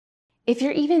if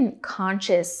you're even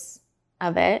conscious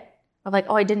of it, of like,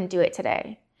 oh, I didn't do it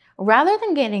today, rather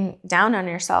than getting down on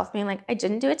yourself, being like, I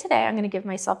didn't do it today, I'm going to give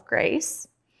myself grace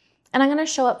and I'm going to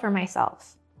show up for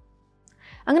myself.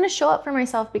 I'm going to show up for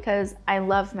myself because I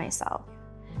love myself,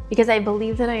 because I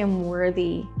believe that I am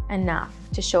worthy enough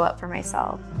to show up for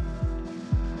myself.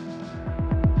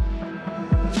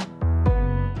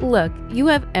 Look, you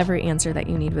have every answer that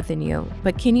you need within you,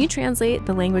 but can you translate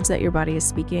the language that your body is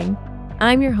speaking?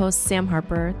 I'm your host, Sam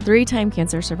Harper, 3-time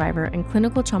cancer survivor and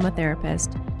clinical trauma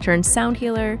therapist, turned sound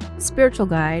healer, spiritual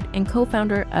guide, and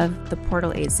co-founder of The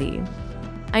Portal AZ.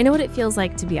 I know what it feels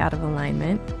like to be out of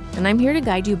alignment, and I'm here to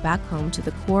guide you back home to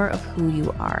the core of who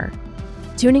you are.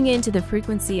 Tuning into the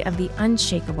frequency of the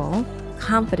unshakable,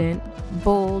 confident,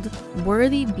 bold,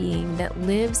 worthy being that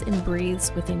lives and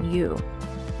breathes within you.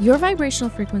 Your vibrational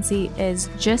frequency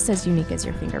is just as unique as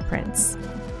your fingerprints.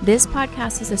 This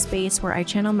podcast is a space where I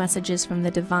channel messages from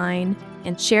the divine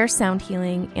and share sound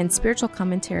healing and spiritual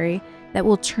commentary that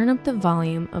will turn up the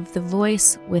volume of the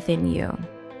voice within you.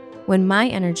 When my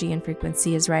energy and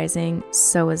frequency is rising,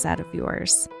 so is that of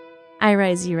yours. I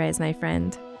rise, you rise, my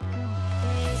friend.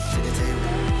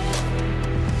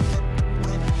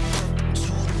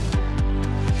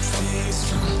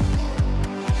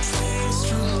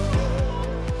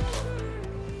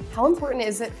 How important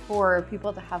is it for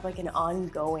people to have like an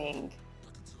ongoing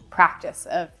practice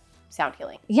of sound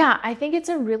healing? Yeah, I think it's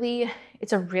a really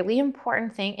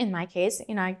important thing in my case.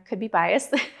 I could be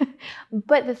biased,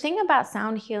 but the thing about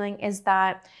sound healing is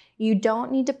that you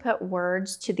don't need to put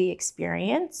words to the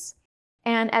experience.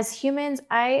 And as humans,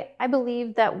 I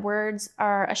believe that words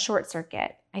are a short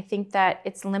circuit. I think that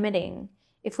it's limiting.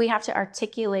 If we have to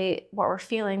articulate what we're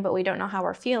feeling, but we don't know how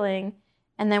we're feeling,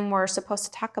 and then we're supposed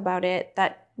to talk about it,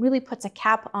 that really puts a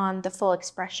cap on the full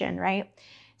expression, right?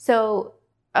 So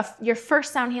your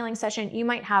first sound healing session, you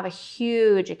might have a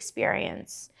huge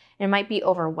experience. It might be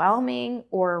overwhelming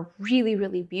or really,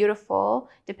 really beautiful,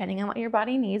 depending on what your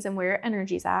body needs and where your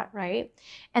energy's at, right?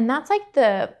 And that's like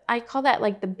I call that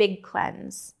like the big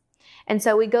cleanse. And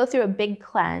so we go through a big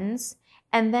cleanse,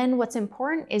 and then what's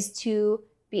important is to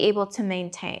be able to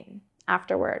maintain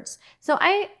afterwards. So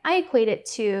I equate it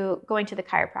to going to the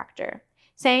chiropractor,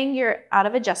 saying you're out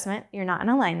of adjustment, you're not in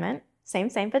alignment, same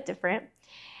but different,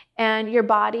 and your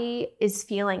body is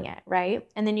feeling it, right?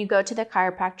 And then you go to the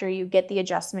chiropractor, you get the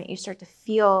adjustment, you start to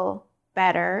feel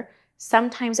better.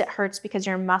 Sometimes it hurts because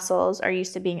your muscles are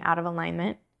used to being out of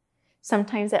alignment.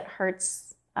 Sometimes it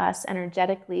hurts us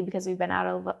energetically because we've been out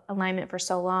of alignment for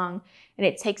so long, and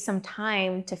it takes some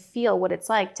time to feel what it's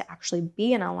like to actually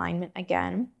be in alignment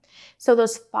again. So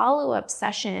those follow-up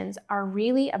sessions are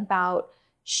really about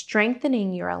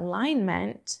strengthening your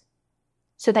alignment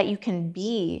so that you can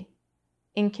be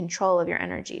in control of your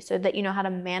energy, so that you know how to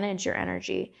manage your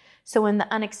energy. So when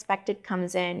the unexpected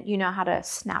comes in, you know how to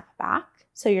snap back.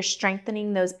 So you're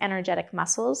strengthening those energetic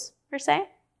muscles, per se.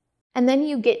 And then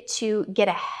you get to get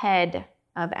ahead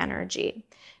of energy.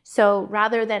 So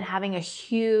rather than having a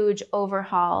huge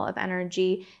overhaul of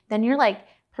energy, then you're like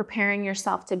preparing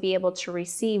yourself to be able to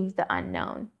receive the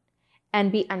unknown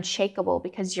and be unshakable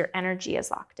because your energy is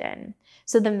locked in.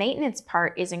 So the maintenance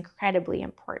part is incredibly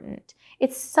important.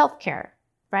 It's self-care,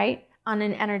 right? On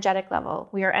an energetic level.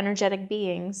 We are energetic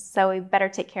beings, so we better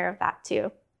take care of that too.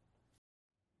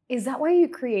 Is that why you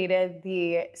created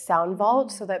the Sound Vault,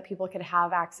 so that people could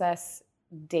have access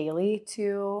daily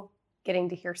to getting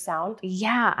to hear sound?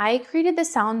 Yeah, I created the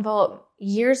Sound Vault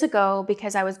years ago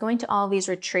because I was going to all these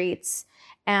retreats,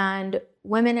 and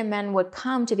women and men would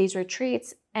come to these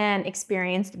retreats and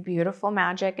experience the beautiful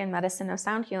magic and medicine of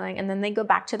sound healing. And then they go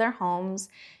back to their homes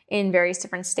in various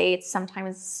different states,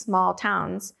 sometimes small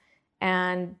towns,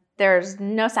 and there's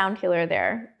no sound healer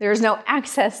there. There's no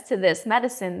access to this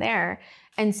medicine there.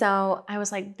 And so I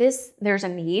was like, there's a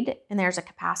need and there's a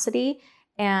capacity,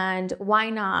 and why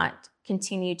not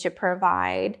continue to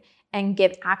provide and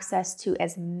give access to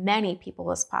as many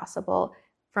people as possible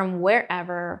from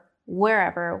wherever,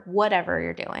 whatever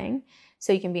you're doing.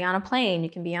 So you can be on a plane,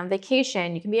 you can be on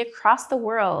vacation, you can be across the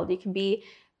world, you can be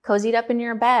cozied up in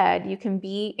your bed, you can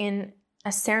be in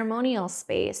a ceremonial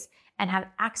space and have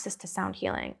access to sound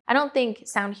healing. I don't think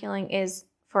sound healing is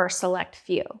for a select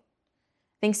few.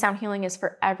 I think sound healing is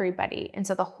for everybody. And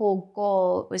so the whole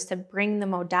goal was to bring the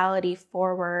modality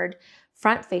forward,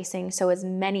 front facing, so as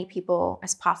many people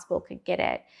as possible could get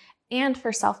it. And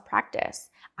for self-practice.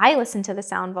 I listen to the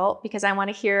Sound Vault because I want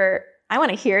to hear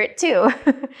it too.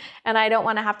 And I don't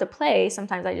want to have to play.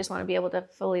 Sometimes I just want to be able to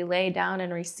fully lay down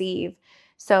and receive.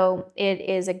 So it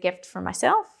is a gift for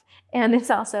myself, and it's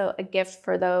also a gift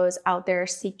for those out there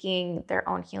seeking their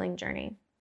own healing journey.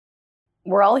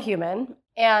 we're all human.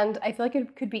 And I feel like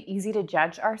it could be easy to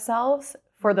judge ourselves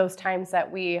for those times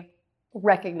that we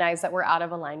recognize that we're out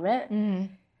of alignment. Mm-hmm.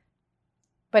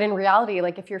 But in reality,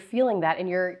 like if you're feeling that and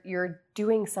you're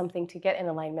doing something to get in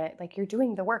alignment, like you're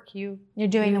doing the work you're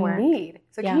doing the work need.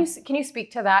 So can you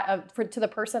speak to that to the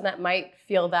person that might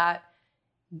feel that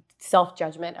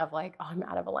self-judgment of like, oh, I'm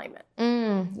out of alignment?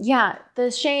 Yeah,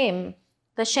 the shame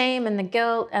and the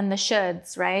guilt and the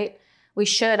shoulds, right? We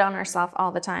should on ourselves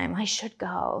all the time. I should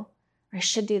go, or I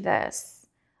should do this,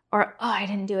 or oh, I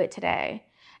didn't do it today.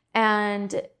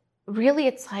 And really,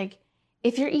 it's like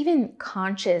if you're even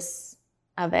conscious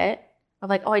of it, of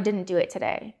like, oh, I didn't do it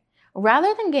today,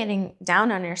 rather than getting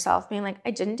down on yourself, being like,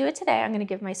 I didn't do it today, I'm going to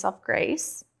give myself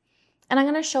grace and I'm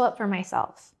going to show up for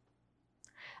myself.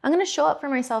 I'm going to show up for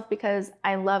myself because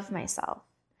I love myself,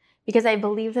 because I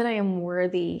believe that I am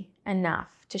worthy enough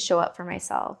to show up for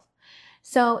myself.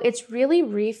 So it's really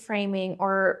reframing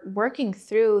or working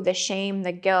through the shame,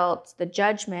 the guilt, the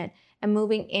judgment, and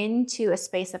moving into a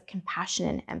space of compassion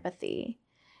and empathy.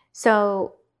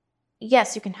 So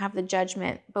yes, you can have the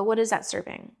judgment, but what is that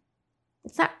serving?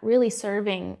 It's not really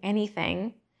serving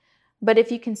anything. But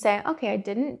if you can say, okay, I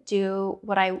didn't do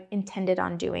what I intended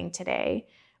on doing today,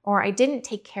 or I didn't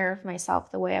take care of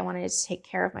myself the way I wanted to take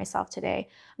care of myself today,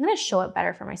 I'm going to show up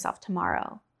better for myself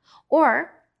tomorrow.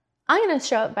 Or I'm going to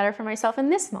show up better for myself in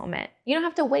this moment. You don't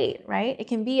have to wait, right? It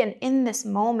can be an in this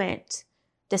moment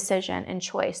decision and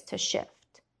choice to shift.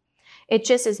 It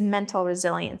just is mental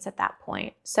resilience at that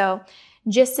point. So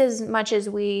just as much as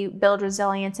we build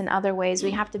resilience in other ways,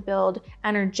 we have to build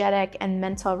energetic and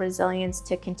mental resilience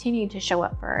to continue to show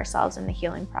up for ourselves in the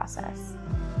healing process.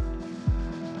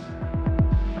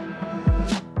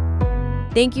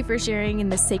 Thank you for sharing in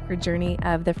the sacred journey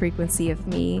of the frequency of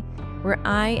me, where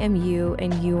I am you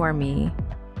and you are me.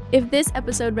 If this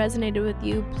episode resonated with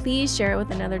you, please share it with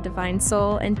another divine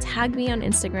soul and tag me on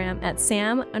Instagram at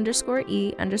Sam_E_pants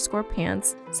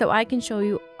so I can show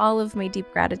you all of my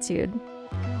deep gratitude.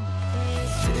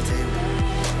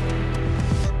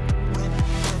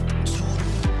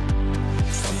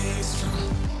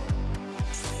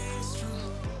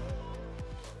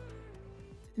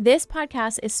 This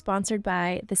podcast is sponsored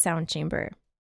by The Sound Chamber.